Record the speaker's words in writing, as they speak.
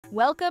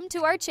Welcome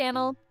to our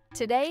channel.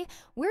 Today,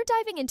 we're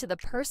diving into the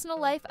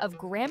personal life of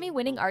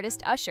Grammy-winning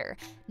artist Usher,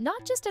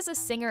 not just as a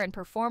singer and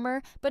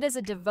performer, but as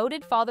a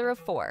devoted father of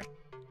four.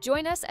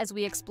 Join us as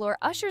we explore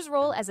Usher's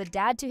role as a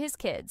dad to his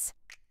kids.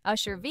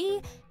 Usher V,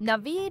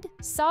 Naviyd,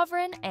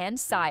 Sovereign, and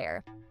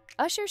Sire.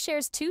 Usher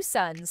shares two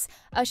sons,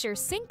 Usher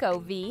Cinco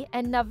V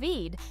and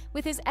Naviyd,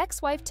 with his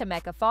ex-wife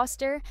Tameka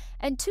Foster,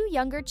 and two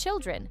younger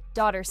children,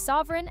 daughter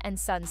Sovereign and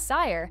son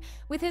Sire,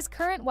 with his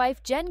current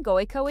wife Jen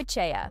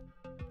Goicoechea.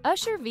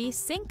 Usher V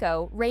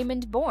Cinco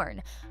Raymond,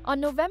 born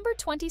on November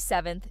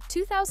 27,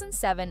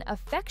 2007,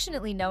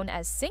 affectionately known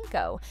as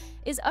Cinco,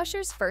 is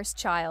Usher's first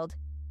child.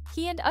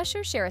 He and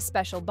Usher share a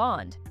special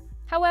bond.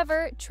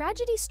 However,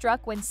 tragedy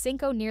struck when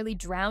Cinco nearly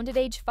drowned at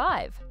age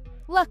 5.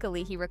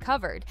 Luckily, he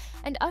recovered,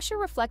 and Usher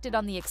reflected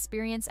on the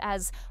experience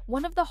as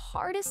one of the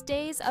hardest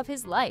days of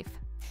his life.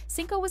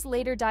 Cinco was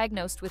later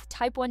diagnosed with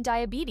type 1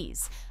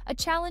 diabetes, a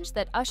challenge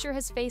that Usher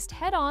has faced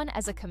head-on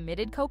as a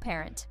committed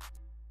co-parent.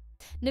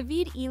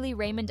 Naviyd Ely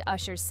Raymond,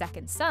 Usher's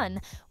second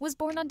son, was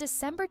born on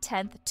December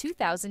 10,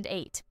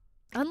 2008.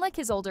 Unlike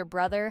his older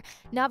brother,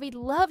 Naviyd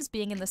loves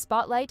being in the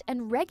spotlight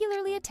and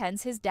regularly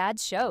attends his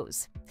dad's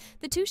shows.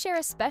 The two share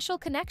a special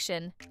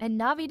connection, and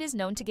Naviyd is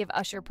known to give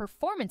Usher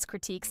performance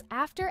critiques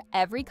after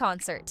every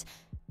concert.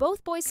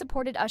 Both boys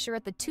supported Usher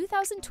at the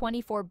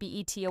 2024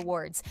 BET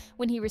Awards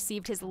when he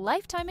received his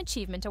Lifetime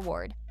Achievement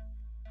Award.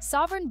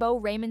 Sovereign Beau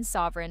Raymond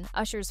Sovereign,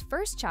 Usher's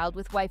first child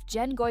with wife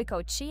Jen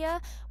Goicoechea,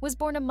 was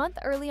born a month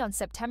early on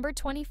September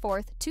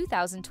 24,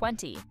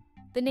 2020.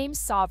 The name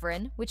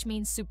Sovereign, which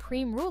means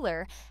supreme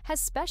ruler,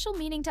 has special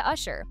meaning to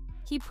Usher.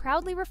 He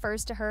proudly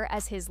refers to her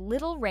as his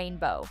little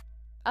rainbow.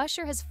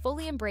 Usher has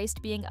fully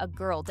embraced being a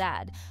girl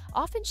dad,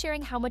 often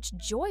sharing how much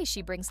joy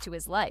she brings to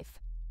his life.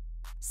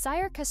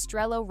 Sire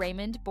Castrello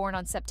Raymond, born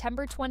on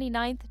September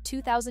 29,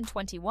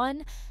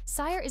 2021,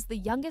 Sire is the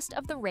youngest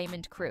of the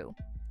Raymond crew.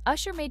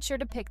 Usher made sure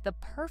to pick the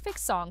perfect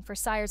song for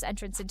Sire's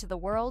entrance into the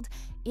world,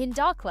 In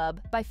Da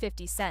Club by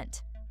 50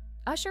 Cent.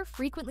 Usher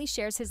frequently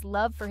shares his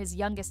love for his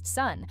youngest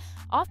son,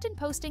 often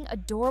posting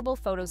adorable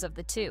photos of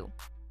the two.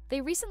 They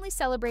recently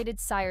celebrated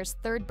Sire's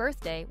 3rd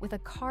birthday with a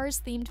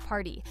Cars-themed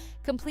party,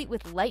 complete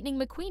with Lightning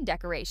McQueen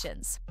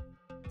decorations.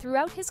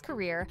 Throughout his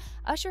career,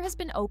 Usher has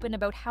been open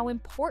about how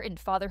important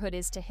fatherhood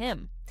is to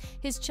him.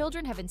 His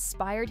children have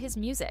inspired his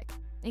music,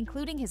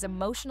 including his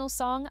emotional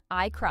song,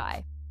 I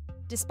Cry.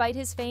 Despite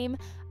his fame,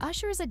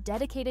 Usher is a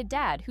dedicated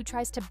dad who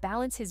tries to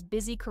balance his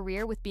busy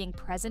career with being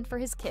present for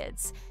his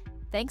kids.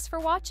 Thanks for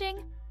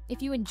watching!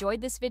 If you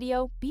enjoyed this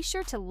video, be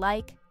sure to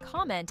like,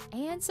 comment,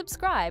 and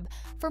subscribe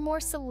for more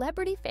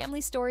celebrity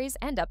family stories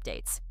and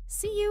updates.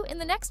 See you in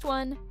the next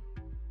one!